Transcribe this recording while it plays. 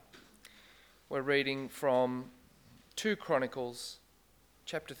We're reading from 2 Chronicles,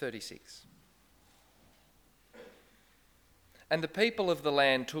 chapter 36. And the people of the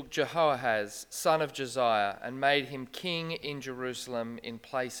land took Jehoahaz, son of Josiah, and made him king in Jerusalem in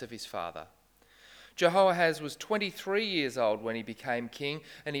place of his father. Jehoahaz was 23 years old when he became king,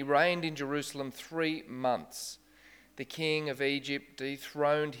 and he reigned in Jerusalem 3 months. The king of Egypt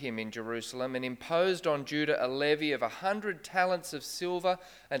dethroned him in Jerusalem and imposed on Judah a levy of 100 talents of silver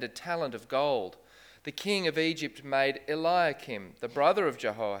and a talent of gold. The king of Egypt made Eliakim, the brother of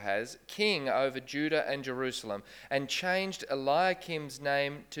Jehoahaz, king over Judah and Jerusalem, and changed Eliakim's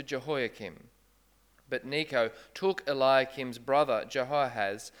name to Jehoiakim. But Necho took Eliakim's brother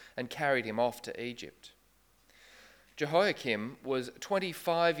Jehoahaz and carried him off to Egypt. Jehoiakim was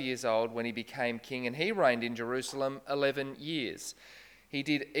 25 years old when he became king, and he reigned in Jerusalem 11 years. He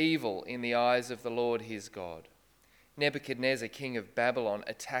did evil in the eyes of the Lord his God. Nebuchadnezzar, king of Babylon,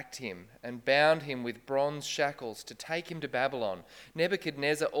 attacked him and bound him with bronze shackles to take him to Babylon.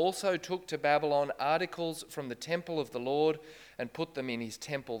 Nebuchadnezzar also took to Babylon articles from the temple of the Lord and put them in his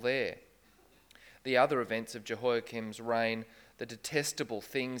temple there. The other events of Jehoiakim's reign, the detestable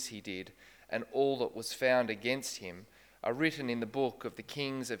things he did, and all that was found against him, are written in the book of the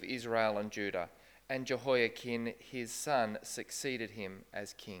kings of Israel and Judah, and Jehoiakim his son succeeded him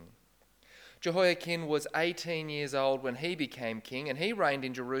as king. Jehoiakim was 18 years old when he became king, and he reigned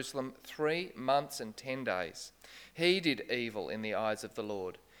in Jerusalem 3 months and 10 days. He did evil in the eyes of the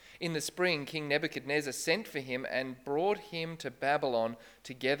Lord. In the spring, King Nebuchadnezzar sent for him and brought him to Babylon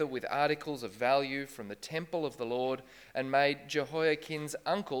together with articles of value from the temple of the Lord, and made Jehoiakim's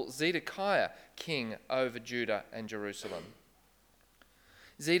uncle Zedekiah king over Judah and Jerusalem.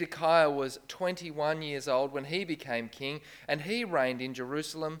 Zedekiah was 21 years old when he became king, and he reigned in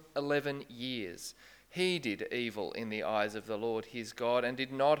Jerusalem 11 years. He did evil in the eyes of the Lord his God, and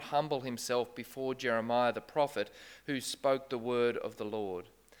did not humble himself before Jeremiah the prophet, who spoke the word of the Lord.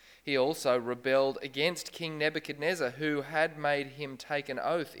 He also rebelled against King Nebuchadnezzar, who had made him take an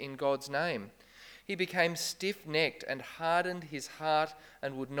oath in God's name. He became stiff-necked and hardened his heart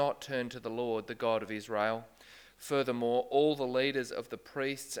and would not turn to the Lord, the God of Israel. Furthermore, all the leaders of the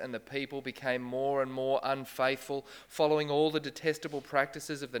priests and the people became more and more unfaithful, following all the detestable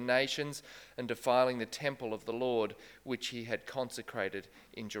practices of the nations and defiling the temple of the Lord, which he had consecrated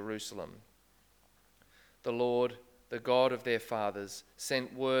in Jerusalem. The Lord, the God of their fathers,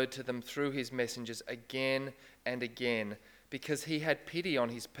 sent word to them through his messengers again and again, because he had pity on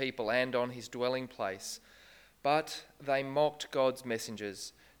his people and on his dwelling place. But they mocked God's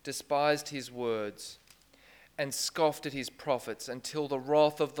messengers, despised his words, and scoffed at his prophets, until the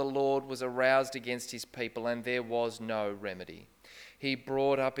wrath of the Lord was aroused against his people, and there was no remedy. He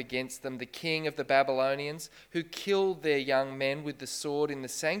brought up against them the king of the Babylonians, who killed their young men with the sword in the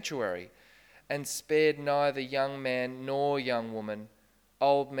sanctuary, and spared neither young man nor young woman,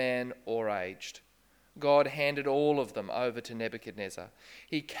 old man or aged. God handed all of them over to Nebuchadnezzar.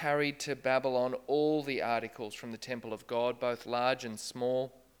 He carried to Babylon all the articles from the temple of God, both large and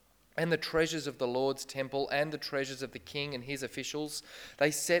small, and the treasures of the Lord's temple, and the treasures of the king and his officials.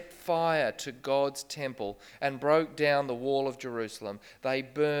 They set fire to God's temple and broke down the wall of Jerusalem. They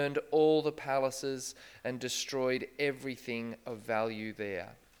burned all the palaces and destroyed everything of value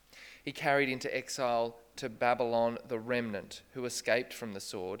there. He carried into exile to Babylon the remnant who escaped from the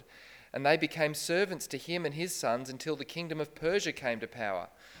sword, and they became servants to him and his sons until the kingdom of Persia came to power.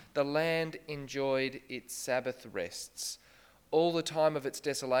 The land enjoyed its Sabbath rests. All the time of its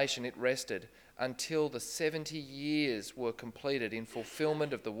desolation it rested, until the 70 years were completed in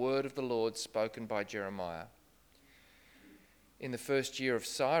fulfillment of the word of the Lord spoken by Jeremiah. In the first year of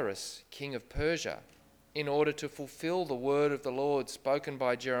Cyrus, king of Persia, in order to fulfill the word of the Lord spoken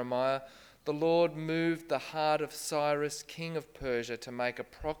by Jeremiah, the Lord moved the heart of Cyrus, king of Persia, to make a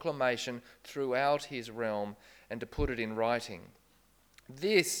proclamation throughout his realm and to put it in writing.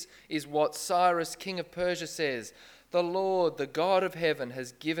 This is what Cyrus, king of Persia, says: "The Lord, the God of heaven,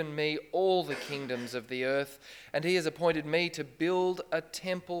 has given me all the kingdoms of the earth, and he has appointed me to build a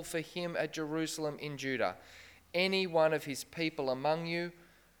temple for him at Jerusalem in Judah. Any one of his people among you,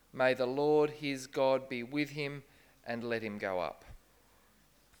 may the Lord his God be with him, and let him go up."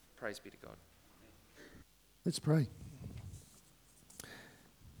 Praise be to God. Let's pray.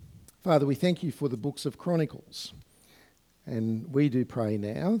 Father, we thank you for the books of Chronicles. And we do pray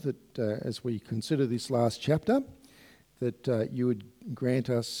now that as we consider this last chapter, that you would grant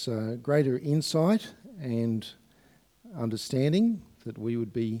us greater insight and understanding, that we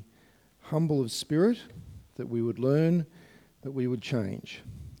would be humble of spirit, that we would learn, that we would change.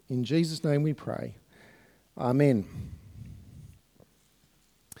 In Jesus' name we pray. Amen.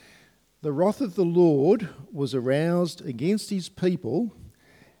 The wrath of the Lord was aroused against his people,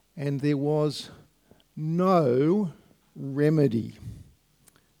 and there was no remedy.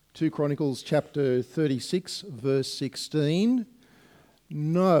 2 Chronicles chapter 36, verse 16.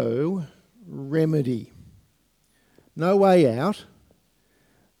 No remedy. No way out.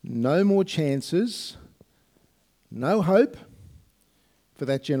 No more chances. No hope for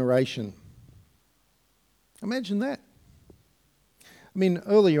that generation. Imagine that. I mean,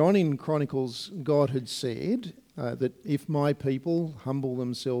 earlier on in Chronicles, God had said that if my people humble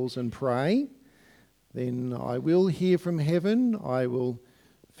themselves and pray, then I will hear from heaven, I will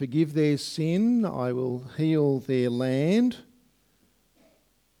forgive their sin, I will heal their land.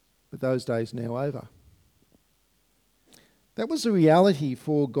 But those days are now over. That was the reality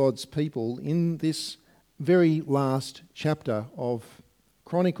for God's people in this very last chapter of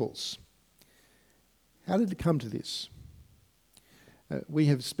Chronicles. How did it come to this? We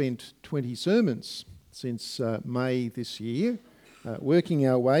have spent 20 sermons since May this year, working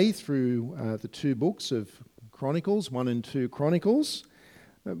our way through the two books of Chronicles, 1 and 2 Chronicles.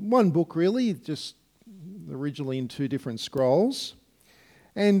 One book really, just originally in two different scrolls.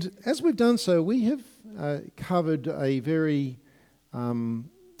 And as we've done so, we have covered a very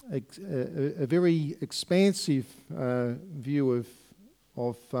expansive view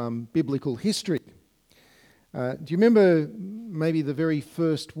of biblical history. Do you remember maybe the very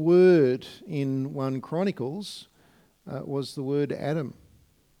first word in 1 Chronicles was the word Adam?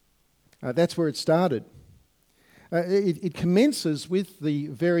 That's where it started. It commences with the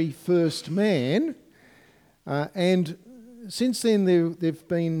very first man, and since then there've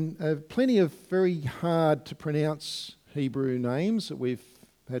been plenty of very hard to pronounce Hebrew names that we've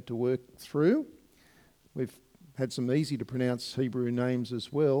had to work through. We've had some easy to pronounce Hebrew names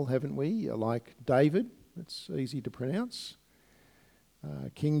as well, haven't we? Like David. It's easy to pronounce.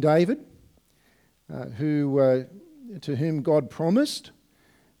 King David, to whom God promised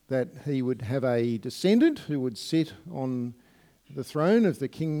that he would have a descendant who would sit on the throne of the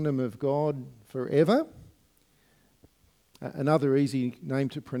kingdom of God forever. Another easy name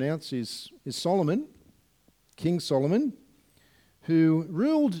to pronounce is Solomon, King Solomon, who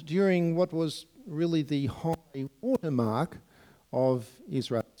ruled during what was really the high watermark of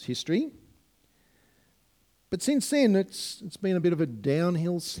Israel's history. But since then, it's been a bit of a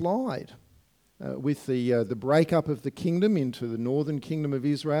downhill slide with the breakup of the kingdom into the northern kingdom of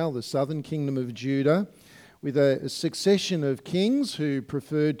Israel, the southern kingdom of Judah, with a succession of kings who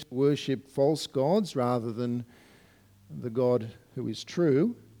preferred to worship false gods rather than the God who is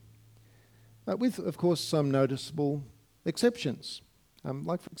true, with, of course, some noticeable exceptions,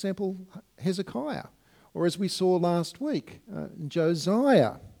 like, for example, Hezekiah, or as we saw last week,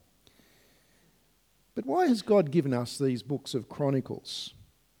 Josiah. But why has God given us these books of Chronicles?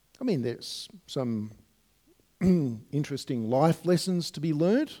 I mean, there's some interesting life lessons to be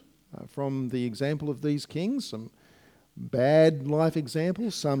learnt from the example of these kings, some bad life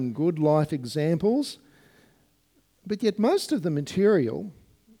examples, some good life examples. But yet most of the material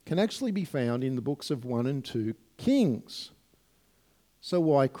can actually be found in the books of 1 and 2 Kings. So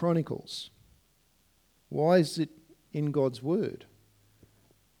why Chronicles? Why is it in God's Word?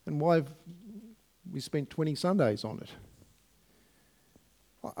 And why have we spent 20 Sundays on it?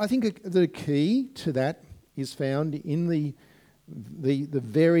 I think the key to that is found in the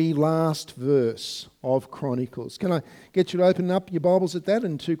very last verse of Chronicles. Can I get you to open up your Bibles at that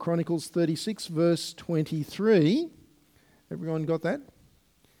in 2 Chronicles 36, verse 23? Everyone got that?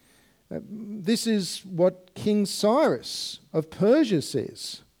 This is what King Cyrus of Persia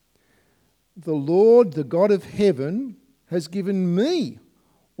says. The Lord, the God of heaven, has given me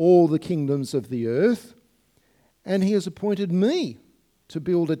all the kingdoms of the earth, and he has appointed me to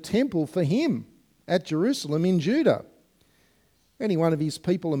build a temple for him at Jerusalem in Judah. Any one of his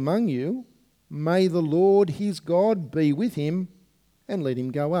people among you, may the Lord his God be with him, and let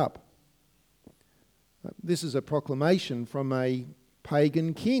him go up. This is a proclamation from a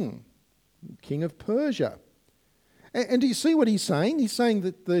pagan king, king of Persia. And do you see what he's saying? He's saying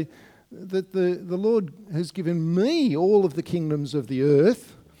that the Lord has given me all of the kingdoms of the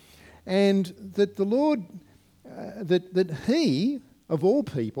earth, and that the Lord, that he, of all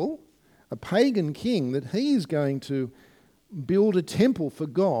people, a pagan king, that he is going to build a temple for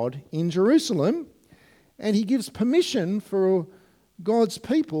God in Jerusalem, and he gives permission for God's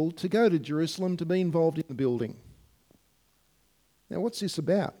people to go to Jerusalem to be involved in the building. Now, what's this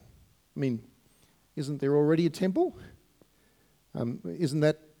about? I mean, isn't there already a temple? Isn't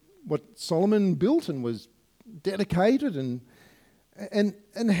that what Solomon built and was dedicated? And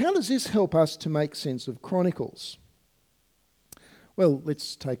how does this help us to make sense of Chronicles? Well,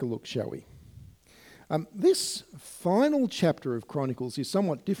 let's take a look, shall we? This final chapter of Chronicles is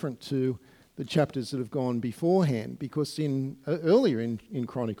somewhat different to the chapters that have gone beforehand, because earlier in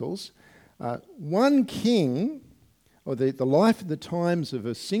Chronicles, one king, or the life and the times of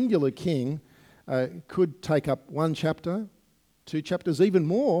a singular king, could take up one chapter, two chapters, even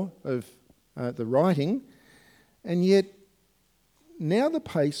more of the writing, and yet now the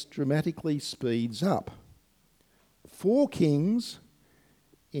pace dramatically speeds up. 4 kings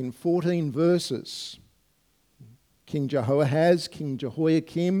in 14 verses. King Jehoahaz, King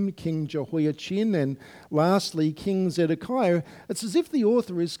Jehoiakim, King Jehoiachin, and lastly King Zedekiah. It's as if the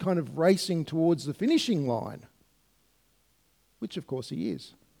author is kind of racing towards the finishing line, which of course he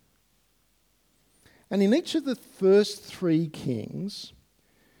is. And in each of the first 3 kings,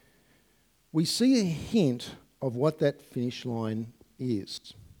 we see a hint of what that finish line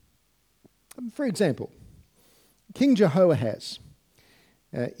is. For example, King Jehoahaz,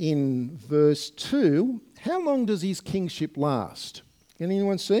 in verse 2, how long does his kingship last? Can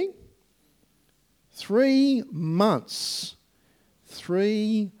anyone see? 3 months.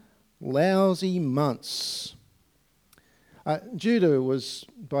 3 lousy months. Judah was,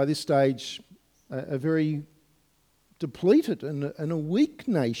 by this stage, a very depleted and a weak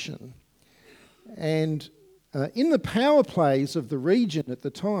nation. And in the power plays of the region at the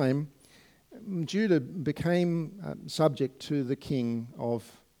time, Judah became subject to the king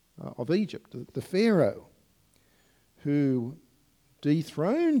of Egypt, the Pharaoh, who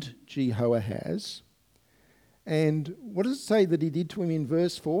dethroned Jehoahaz. And what does it say that he did to him in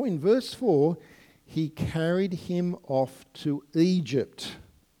verse 4? In verse 4, he carried him off to Egypt,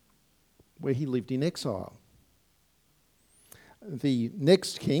 where he lived in exile. The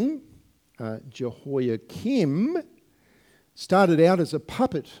next king, Jehoiakim, started out as a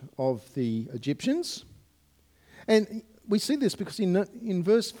puppet of the Egyptians. And we see this because in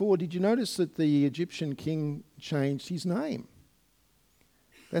verse 4, did you notice that the Egyptian king changed his name?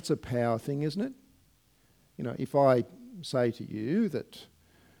 That's a power thing, isn't it? You know, if I say to you that,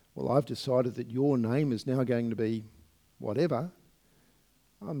 well, I've decided that your name is now going to be whatever,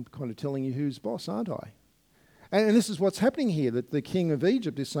 I'm kind of telling you who's boss, aren't I? And this is what's happening here, that the king of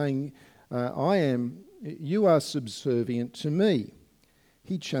Egypt is saying, you are subservient to me.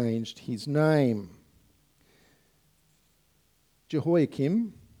 He changed his name.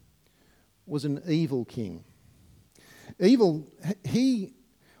 Jehoiakim was an evil king.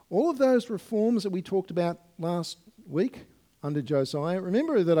 All of those reforms that we talked about last week under Josiah,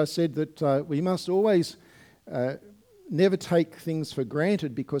 remember that I said that we must always never take things for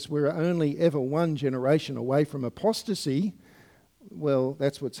granted because we're only ever one generation away from apostasy. Well,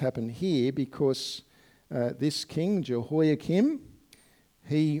 that's what's happened here, because this king, Jehoiakim,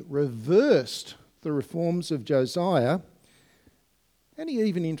 he reversed the reforms of Josiah, and he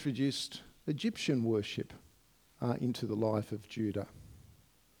even introduced Egyptian worship into the life of Judah.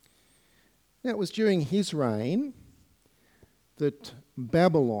 Now, it was during his reign that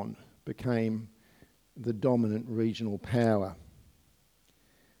Babylon became the dominant regional power.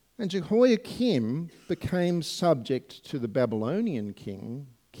 And Jehoiakim became subject to the Babylonian king,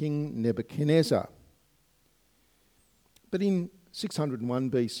 King Nebuchadnezzar. But in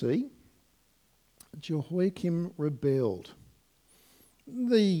 601 BC, Jehoiakim rebelled.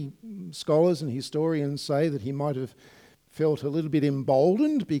 The scholars and historians say that he might have felt a little bit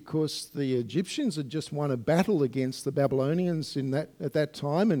emboldened because the Egyptians had just won a battle against the Babylonians at that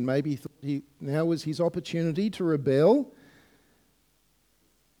time, and maybe thought now was his opportunity to rebel.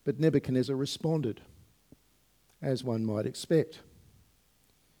 But Nebuchadnezzar responded, as one might expect.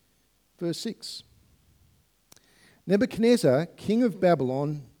 Verse 6. Nebuchadnezzar, king of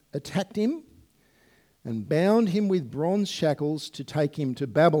Babylon, attacked him and bound him with bronze shackles to take him to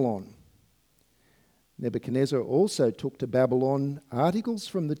Babylon. Nebuchadnezzar also took to Babylon articles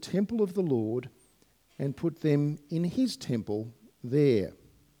from the temple of the Lord and put them in his temple there.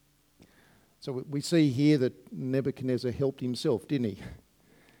 So we see here that Nebuchadnezzar helped himself, didn't he?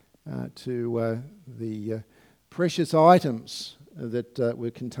 To the precious items that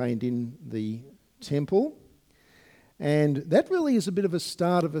were contained in the temple. And that really is a bit of a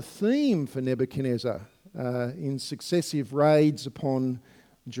start of a theme for Nebuchadnezzar in successive raids upon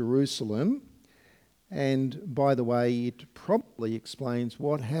Jerusalem. And by the way, it probably explains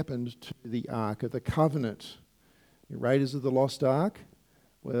what happened to the Ark of the Covenant. The Raiders of the Lost Ark,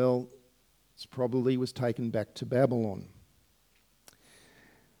 well, it probably was taken back to Babylon.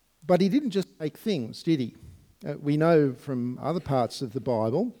 But he didn't just take things, did he? We know from other parts of the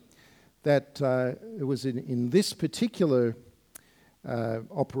Bible that it was in this particular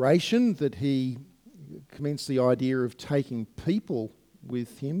operation that he commenced the idea of taking people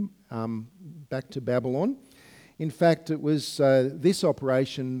with him back to Babylon. In fact, it was this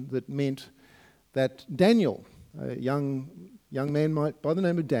operation that meant that Daniel, a young man by the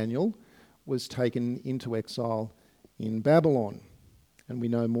name of Daniel, was taken into exile in Babylon. And we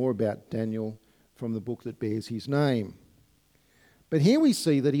know more about Daniel from the book that bears his name. But here we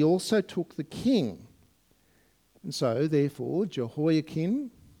see that he also took the king. And so, therefore,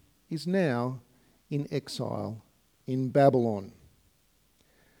 Jehoiakim is now in exile in Babylon.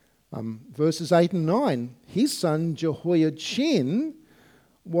 Verses 8 and 9, his son Jehoiachin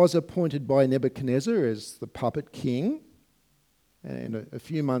was appointed by Nebuchadnezzar as the puppet king. And a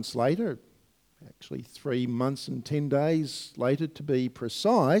few months later, actually 3 months and 10 days later to be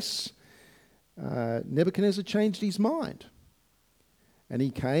precise, Nebuchadnezzar changed his mind. And he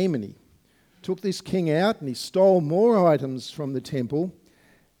came and he took this king out and he stole more items from the temple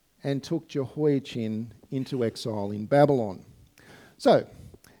and took Jehoiachin into exile in Babylon. So,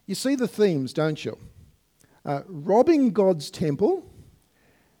 you see the themes, don't you? Robbing God's temple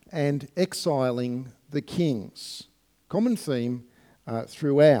and exiling the kings. Common theme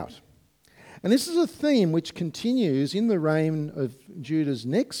throughout. And this is a theme which continues in the reign of Judah's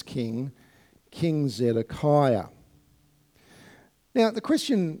next king, King Zedekiah. Now, the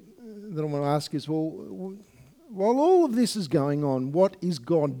question that I want to ask is, well, while all of this is going on, what is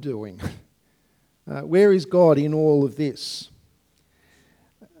God doing? Where is God in all of this?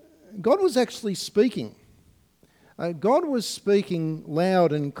 God was actually speaking. God was speaking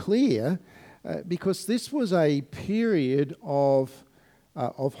loud and clear because this was a period of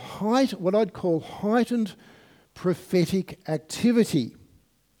what I'd call heightened prophetic activity.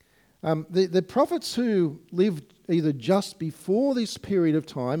 The prophets who lived either just before this period of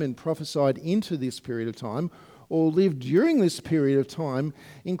time and prophesied into this period of time, or lived during this period of time,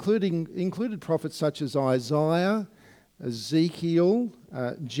 included prophets such as Isaiah, Ezekiel,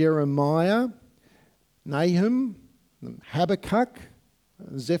 Jeremiah, Nahum, Habakkuk,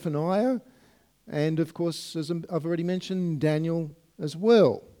 Zephaniah, and of course, as I've already mentioned, Daniel as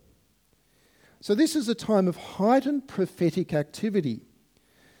well. So this is a time of heightened prophetic activity.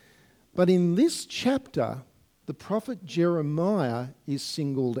 But in this chapter, the prophet Jeremiah is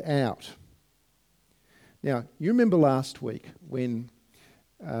singled out. Now, you remember last week when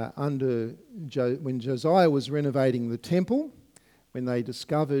Josiah was renovating the temple, when they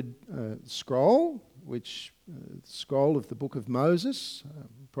discovered a scroll, scroll of the book of Moses,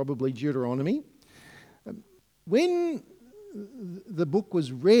 probably Deuteronomy. When the book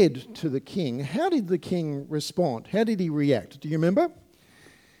was read to the king, how did the king respond? How did he react? Do you remember?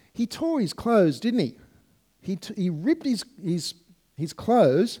 He tore his clothes, didn't he? He ripped his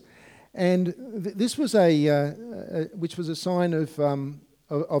clothes, and this was which was a sign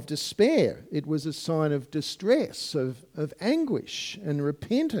of despair. It was a sign of distress, of anguish and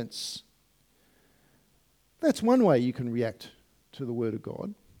repentance. That's one way you can react to the Word of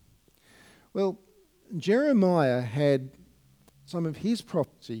God. Well, Jeremiah had some of his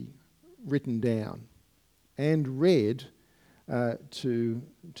prophecy written down and read to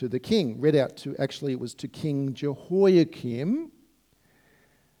the king. Read out to, actually it was to King Jehoiakim.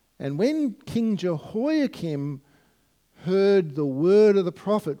 And when King Jehoiakim heard the word of the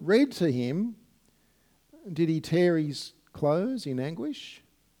prophet read to him, did he tear his clothes in anguish?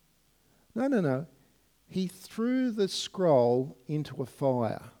 No. He threw the scroll into a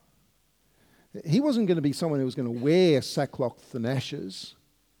fire. He wasn't going to be someone who was going to wear sackcloth and ashes.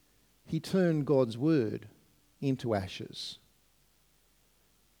 He turned God's word into ashes.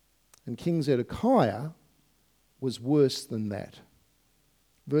 And King Zedekiah was worse than that.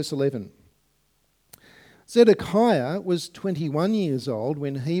 Verse 11. Zedekiah was 21 years old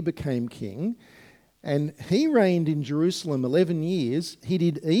when he became king, and he reigned in Jerusalem 11 years. He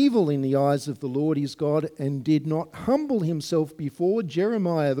did evil in the eyes of the Lord his God and did not humble himself before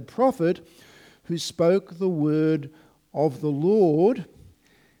Jeremiah the prophet, who spoke the word of the Lord.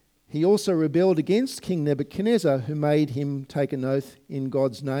 He also rebelled against King Nebuchadnezzar, who made him take an oath in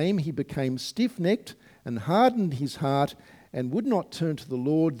God's name. He became stiff-necked and hardened his heart and would not turn to the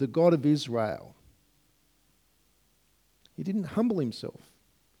Lord, the God of Israel. He didn't humble himself.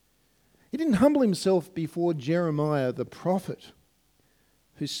 He didn't humble himself before Jeremiah the prophet,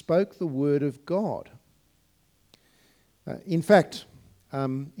 who spoke the word of God. In fact,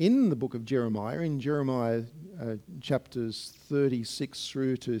 in the book of Jeremiah, in Jeremiah chapters 36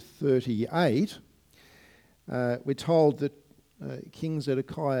 through to 38, we're told that King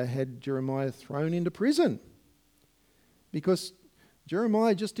Zedekiah had Jeremiah thrown into prison because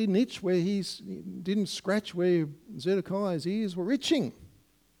Jeremiah just didn't didn't scratch where Zedekiah's ears were itching.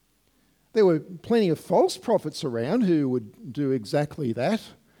 There were plenty of false prophets around who would do exactly that.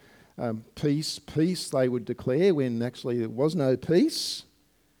 Peace, peace, they would declare when actually there was no peace.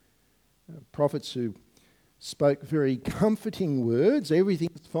 Prophets who spoke very comforting words,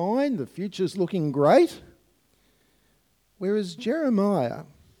 everything's fine, the future's looking great. Whereas Jeremiah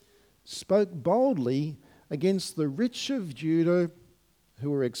spoke boldly against the rich of Judah who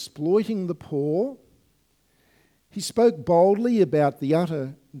were exploiting the poor. He spoke boldly about the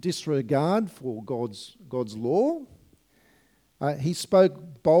utter disregard for God's law. He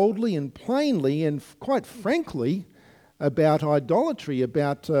spoke boldly and plainly and quite frankly about idolatry,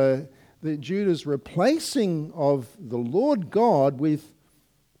 about Judah's replacing of the Lord God with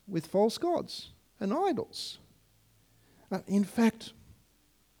false gods and idols. In fact,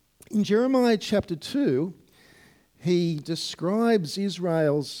 in Jeremiah chapter 2, he describes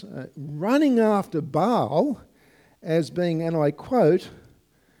Israel's running after Baal as being, and I quote,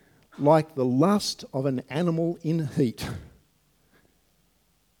 like the lust of an animal in heat.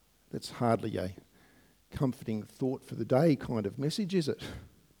 That's hardly a comforting thought for the day kind of message, is it?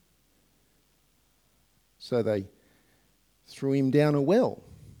 So they threw him down a well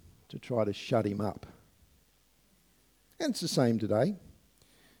to try to shut him up. And it's the same today.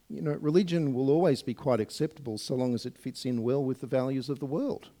 You know, religion will always be quite acceptable so long as it fits in well with the values of the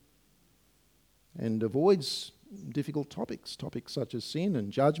world and avoids difficult topics such as sin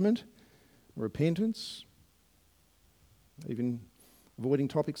and judgment, repentance, even avoiding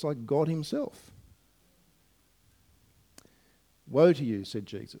topics like God himself. Woe to you, said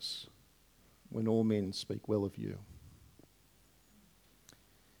Jesus, when all men speak well of you.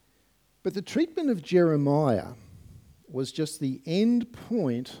 But the treatment of Jeremiah was just the end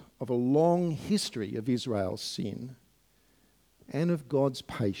point of a long history of Israel's sin and of God's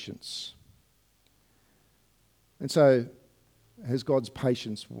patience. And so, has God's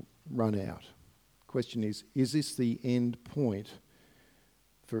patience run out? The question is this the end point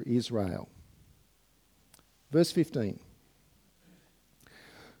for Israel? Verse 15.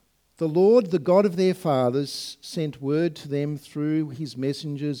 The Lord, the God of their fathers, sent word to them through his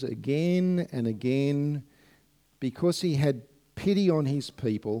messengers again and again, because he had pity on his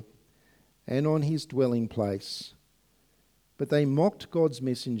people and on his dwelling place. But they mocked God's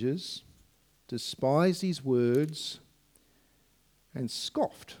messengers, despised his words, and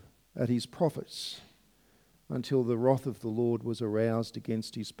scoffed at his prophets, until the wrath of the Lord was aroused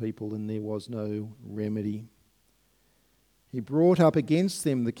against his people and there was no remedy. He brought up against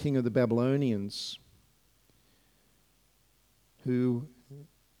them the king of the Babylonians, who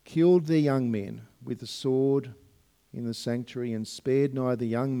killed their young men with the sword in the sanctuary and spared neither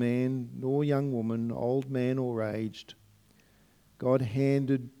young man nor young woman, old man or aged. God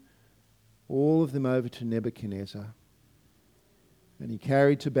handed all of them over to Nebuchadnezzar, and he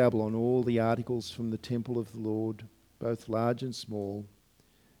carried to Babylon all the articles from the temple of the Lord, both large and small,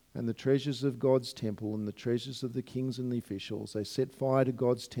 and the treasures of God's temple and the treasures of the kings and the officials. They set fire to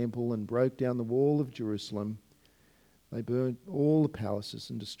God's temple and broke down the wall of Jerusalem. They burnt all the palaces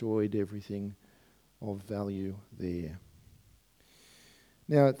and destroyed everything of value there.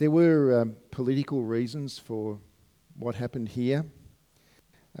 Now, there were political reasons for what happened here.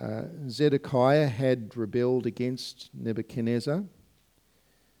 Zedekiah had rebelled against Nebuchadnezzar.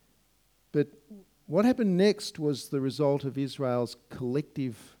 But what happened next was the result of Israel's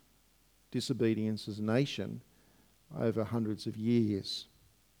collective disobedience as a nation over hundreds of years.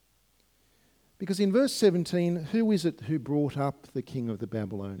 Because in verse 17, who is it who brought up the king of the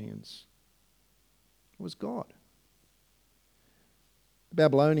Babylonians? It was God. The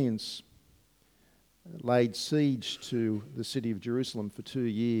Babylonians laid siege to the city of Jerusalem for 2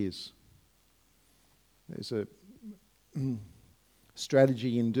 years. There's a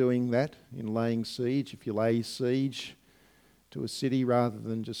strategy in doing that, in laying siege. If you lay siege to a city rather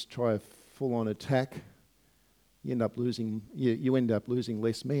than just try a full-on attack, you end up losing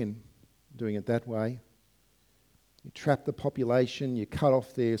less men doing it that way. You trap the population, you cut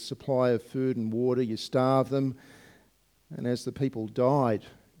off their supply of food and water, you starve them, and as the people died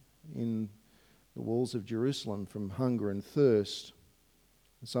in the walls of Jerusalem from hunger and thirst,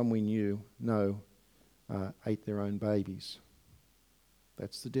 some we know ate their own babies.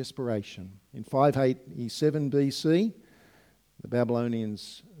 That's the desperation. In 587 BC, the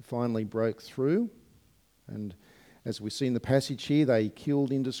Babylonians finally broke through, and as we see in the passage here, they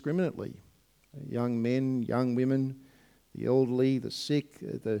killed indiscriminately. Young men, young women, the elderly, the sick,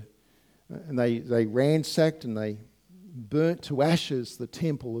 and they ransacked and they burnt to ashes the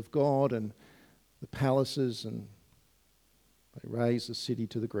temple of God and the palaces, and they razed the city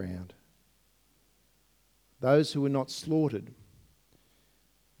to the ground. Those who were not slaughtered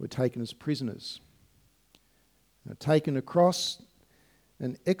were taken as prisoners, taken across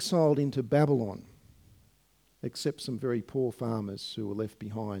and exiled into Babylon, except some very poor farmers who were left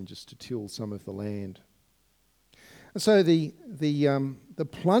behind just to till some of the land. And so the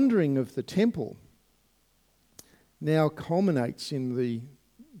plundering of the temple now culminates in the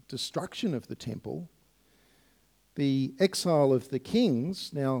destruction of the temple. The exile of the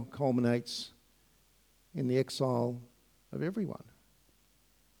kings now culminates in the exile of everyone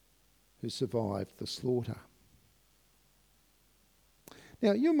who survived the slaughter.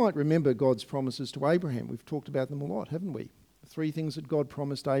 Now, you might remember God's promises to Abraham. We've talked about them a lot, haven't we? The three things that God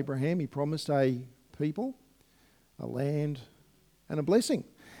promised Abraham. He promised a people, a land, and a blessing.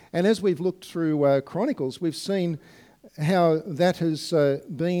 And as we've looked through Chronicles, we've seen how that has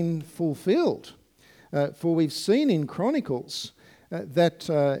been fulfilled. For we've seen in Chronicles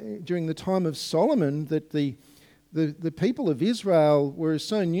that during the time of Solomon that the people of Israel were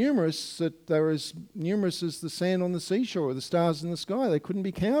so numerous that they were as numerous as the sand on the seashore or the stars in the sky. They couldn't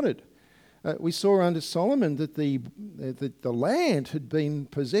be counted. We saw under Solomon that the land had been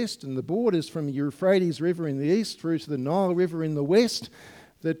possessed and the borders from the Euphrates River in the east through to the Nile River in the west.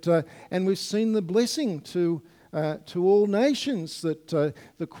 And we've seen the blessing to all nations, that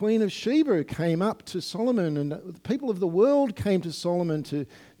the Queen of Sheba came up to Solomon, and the people of the world came to Solomon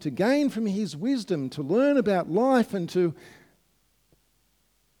to gain from his wisdom, to learn about life, and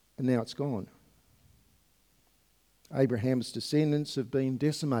now it's gone. Abraham's descendants have been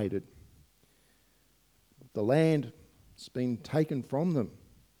decimated. The land has been taken from them.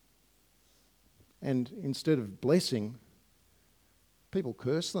 And instead of blessing, people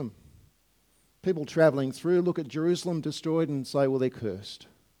curse them. People travelling through look at Jerusalem destroyed and say, well, they're cursed,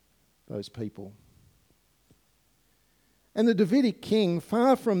 those people. And the Davidic king,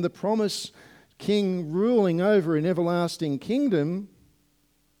 far from the promised king ruling over an everlasting kingdom,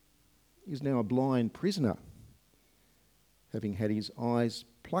 is now a blind prisoner, having had his eyes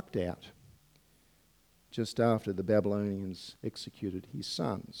plucked out just after the Babylonians executed his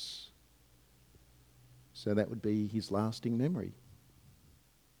sons. So that would be his lasting memory.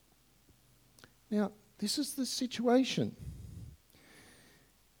 Now, this is the situation.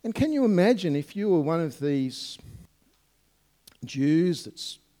 And can you imagine if you were one of these Jews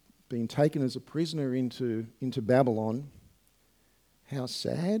that's been taken as a prisoner into Babylon, how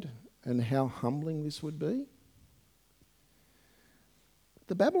sad and how humbling this would be?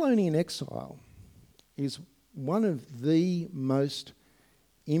 The Babylonian exile is one of the most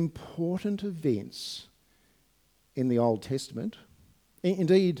important events in the Old Testament,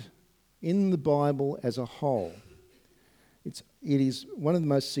 indeed in the Bible as a whole. It is one of the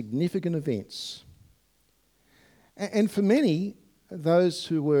most significant events. And for many, those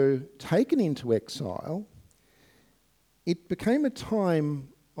who were taken into exile, it became a time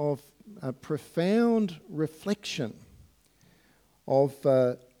of a profound reflection, of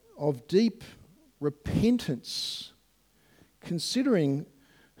deep repentance, considering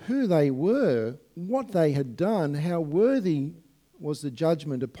who they were, what they had done, how worthy was the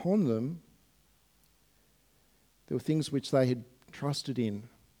judgment upon them. There were things which they had trusted in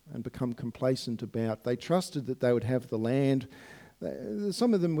and become complacent about. They trusted that they would have the land.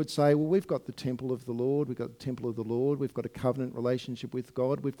 Some of them would say, well, we've got the temple of the Lord, we've got the temple of the Lord, we've got a covenant relationship with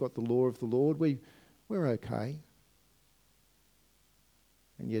God, we've got the law of the Lord, we're okay.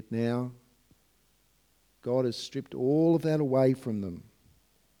 And yet now, God has stripped all of that away from them,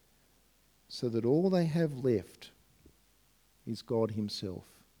 so that all they have left is God himself.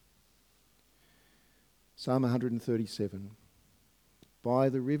 Psalm 137. By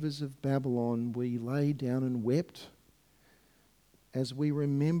the rivers of Babylon we lay down and wept as we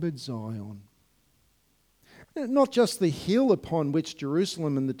remembered Zion. Not just the hill upon which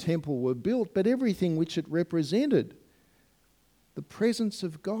Jerusalem and the temple were built, but everything which it represented. The presence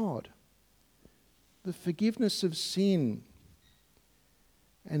of God, the forgiveness of sin,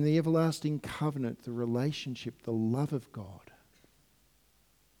 and the everlasting covenant, the relationship, the love of God.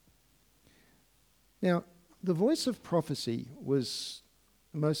 Now, the voice of prophecy was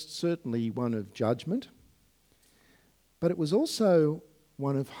most certainly one of judgment, but it was also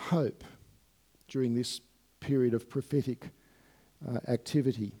one of hope during this period of prophetic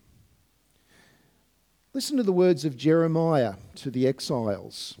activity. Listen to the words of Jeremiah to the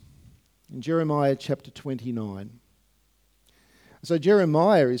exiles in Jeremiah chapter 29. So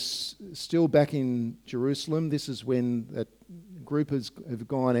Jeremiah is still back in Jerusalem. This is when that group have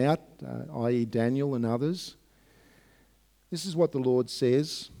gone out, i.e. Daniel and others. This is what the Lord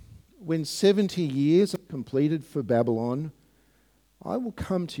says. When 70 years are completed for Babylon, I will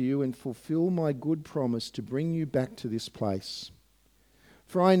come to you and fulfill my good promise to bring you back to this place.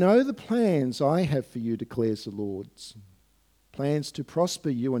 For I know the plans I have for you, declares the Lord. Plans to prosper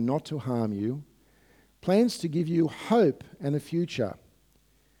you and not to harm you. Plans to give you hope and a future.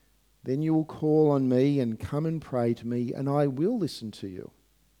 Then you will call on me and come and pray to me, and I will listen to you.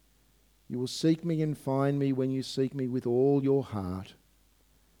 You will seek me and find me when you seek me with all your heart.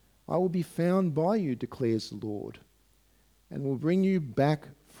 I will be found by you, declares the Lord, and will bring you back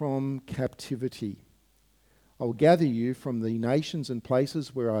from captivity. I will gather you from the nations and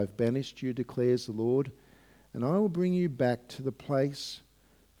places where I have banished you, declares the Lord, and I will bring you back to the place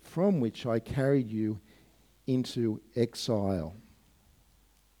from which I carried you into exile.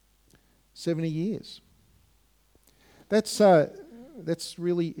 70 years. That's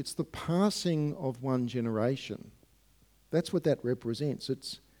really, it's the passing of one generation. That's what that represents.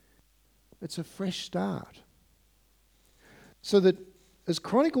 It's a fresh start. So that as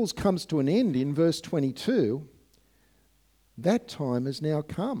Chronicles comes to an end in verse 22, that time has now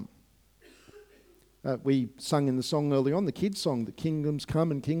come. We sung in the song early on, the kids' song, the kingdoms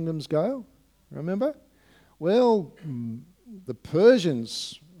come and kingdoms go. Remember? Well, the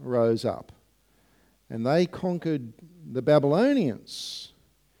Persians rose up and they conquered the Babylonians.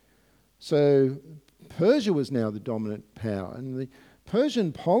 So Persia was now the dominant power. And the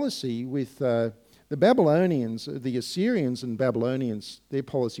Persian policy with the Babylonians, the Assyrians and Babylonians, their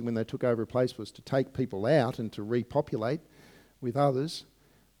policy when they took over a place was to take people out and to repopulate with others.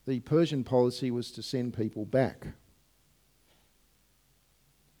 The Persian policy was to send people back.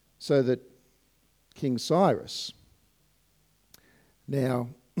 So that King Cyrus now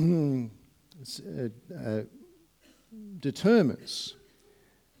determines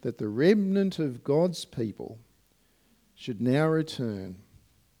that the remnant of God's people should now return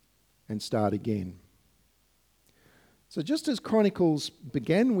and start again. So just as Chronicles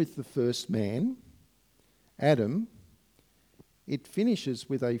began with the first man, Adam, it finishes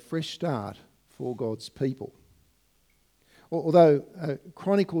with a fresh start for God's people. Although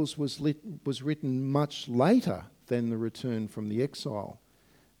Chronicles was written much later than the return from the exile.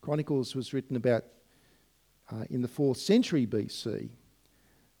 Chronicles was written about in the 4th century BC.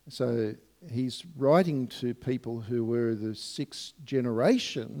 So he's writing to people who were the 6th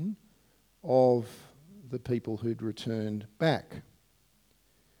generation of the people who'd returned back.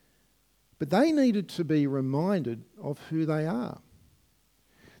 But they needed to be reminded of who they are.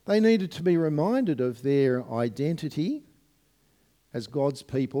 They needed to be reminded of their identity as God's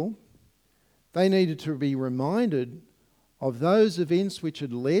people. They needed to be reminded of those events which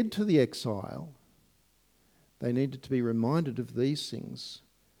had led to the exile. They needed to be reminded of these things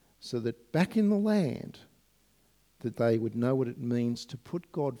so that back in the land that they would know what it means to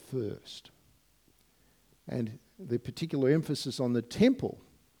put God first. And the particular emphasis on the temple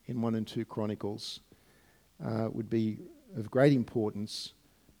in 1 and 2 Chronicles would be of great importance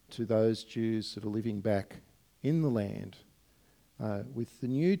to those Jews that are living back in the land with the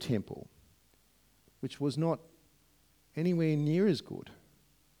new temple, which was not anywhere near as good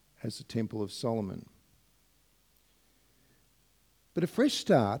as the Temple of Solomon. But a fresh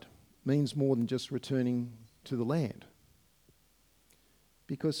start means more than just returning to the land,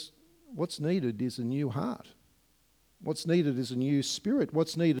 because what's needed is a new heart. What's needed is a new spirit.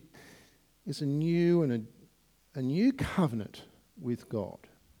 What's needed is a new covenant with God.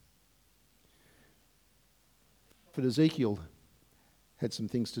 But Ezekiel had some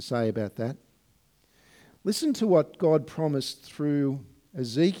things to say about that. Listen to what God promised through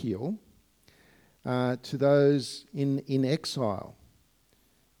Ezekiel to those in exile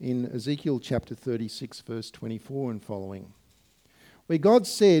in Ezekiel chapter 36, verse 24 and following, where God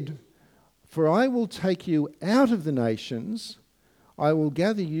said, "For I will take you out of the nations, I will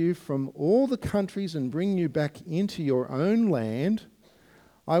gather you from all the countries and bring you back into your own land.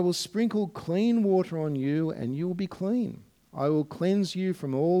 I will sprinkle clean water on you, and you will be clean. I will cleanse you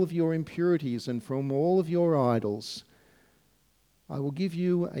from all of your impurities and from all of your idols. I will give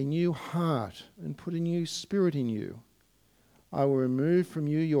you a new heart and put a new spirit in you. I will remove from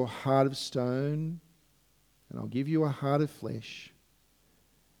you your heart of stone, and I'll give you a heart of flesh.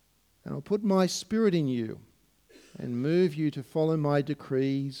 And I'll put my spirit in you and move you to follow my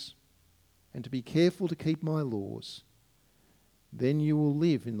decrees and to be careful to keep my laws. Then you will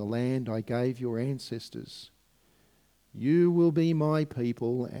live in the land I gave your ancestors. You will be my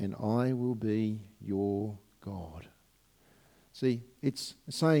people, and I will be your God." See, it's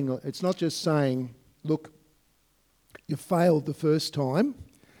not just saying, look, you failed the first time,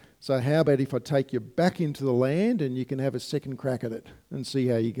 so how about if I take you back into the land and you can have a second crack at it and see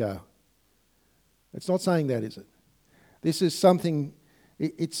how you go? It's not saying that, is it? This is something,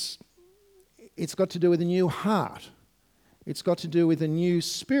 it's got to do with a new heart. It's got to do with a new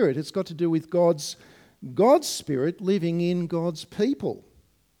spirit. It's got to do with God's spirit living in God's people.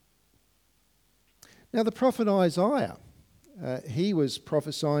 Now the prophet Isaiah, he was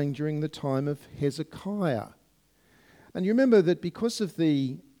prophesying during the time of Hezekiah. And you remember that because of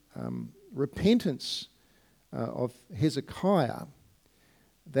the repentance of Hezekiah,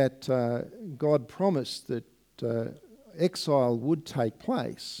 that God promised that exile would take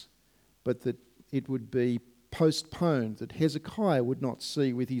place, but that it would be postponed, that Hezekiah would not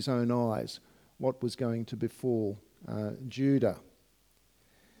see with his own eyes what was going to befall Judah.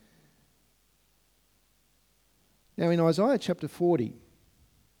 Now in Isaiah chapter 40,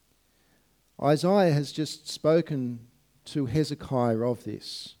 Isaiah has just spoken to Hezekiah of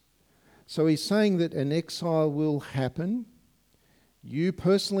this. So he's saying that an exile will happen. You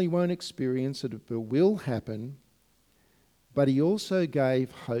personally won't experience it, but it will happen. But he also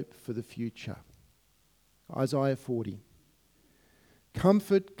gave hope for the future. Isaiah 40.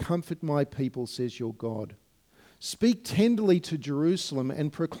 Comfort, comfort my people, says your God. Speak tenderly to Jerusalem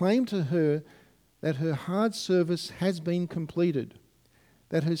and proclaim to her that her hard service has been completed,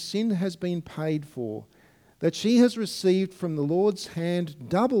 that her sin has been paid for, that she has received from the Lord's hand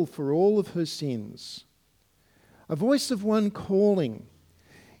double for all of her sins. A voice of one calling,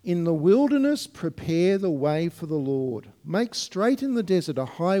 in the wilderness prepare the way for the Lord. Make straight in the desert a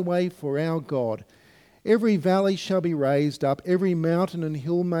highway for our God. Every valley shall be raised up, every mountain and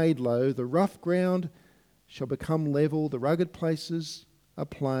hill made low. The rough ground shall become level, the rugged places a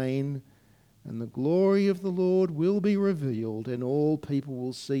plain, and the glory of the Lord will be revealed, and all people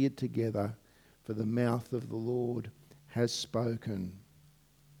will see it together, for the mouth of the Lord has spoken.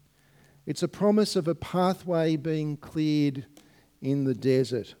 It's a promise of a pathway being cleared in the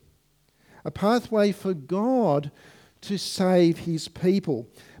desert. A pathway for God to save his people.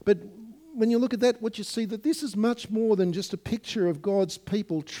 But when you look at that, what you see that this is much more than just a picture of God's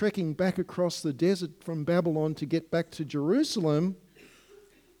people trekking back across the desert from Babylon to get back to Jerusalem.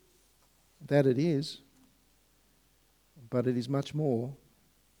 That it is. But it is much more.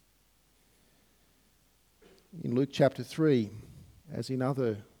 In Luke chapter 3, as in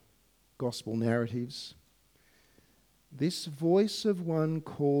other gospel narratives, this voice of one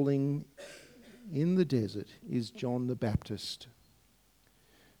calling in the desert is John the Baptist,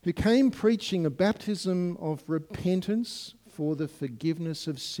 who came preaching a baptism of repentance for the forgiveness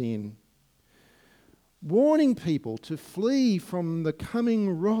of sin, warning people to flee from the coming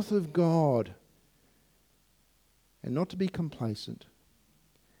wrath of God and not to be complacent,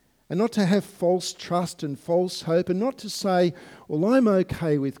 and not to have false trust and false hope, and not to say, well, I'm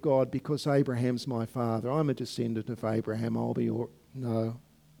okay with God because Abraham's my father. I'm a descendant of Abraham. No.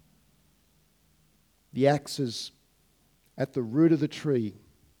 The axe is at the root of the tree,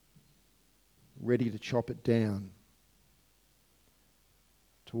 ready to chop it down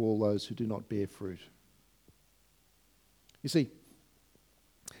to all those who do not bear fruit. You see,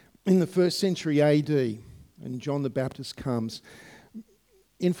 in the 1st century AD, and John the Baptist comes,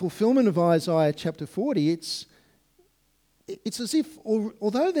 in fulfillment of Isaiah chapter 40, it's as if,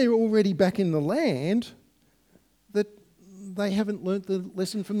 although they're already back in the land, that they haven't learnt the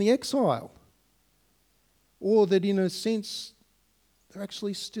lesson from the exile. Or that in a sense, they're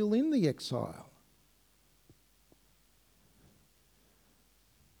actually still in the exile.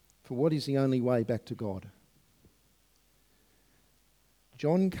 For what is the only way back to God?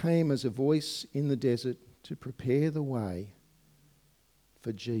 John came as a voice in the desert to prepare the way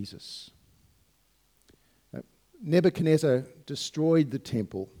for Jesus. Nebuchadnezzar destroyed the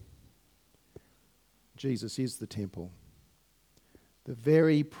temple. Jesus is the temple. The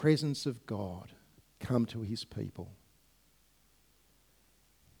very presence of God come to his people.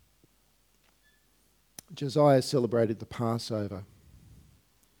 Josiah celebrated the Passover.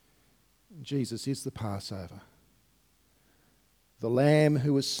 Jesus is the Passover. The Lamb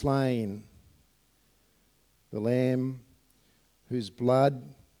who was slain. The Lamb whose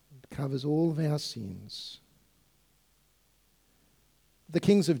blood covers all of our sins. The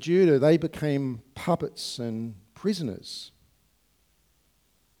kings of Judah, they became puppets and prisoners.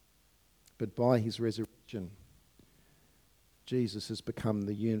 But by his resurrection, Jesus has become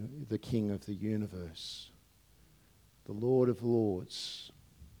the King of the universe, the Lord of lords,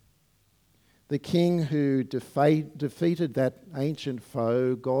 the King who defeated that ancient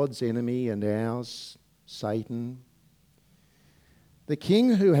foe, God's enemy and ours, Satan, the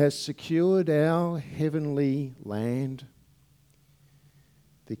King who has secured our heavenly land,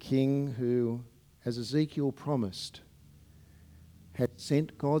 the King who, as Ezekiel promised, had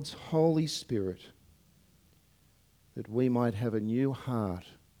sent God's Holy Spirit that we might have a new heart,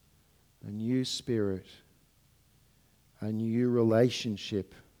 a new spirit, a new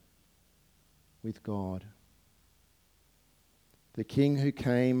relationship with God. The King who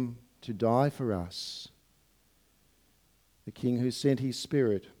came to die for us, the King who sent his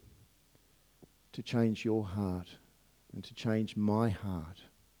Spirit to change your heart and to change my heart.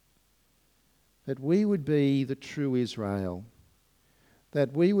 That we would be the true Israel,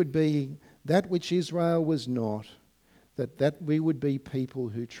 that we would be that which Israel was not, that we would be people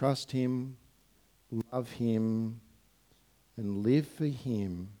who trust him, love him, and live for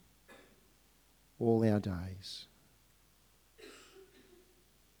him all our days.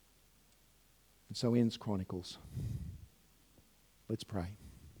 And so ends Chronicles. Let's pray.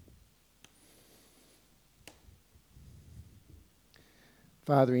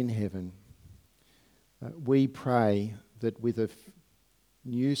 Father in heaven, we pray that with a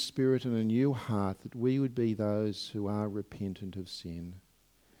new spirit and a new heart, that we would be those who are repentant of sin,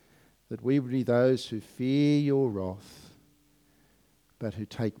 that we would be those who fear your wrath, but who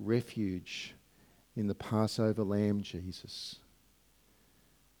take refuge in the Passover Lamb, Jesus.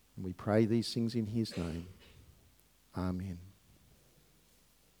 And we pray these things in his name. Amen.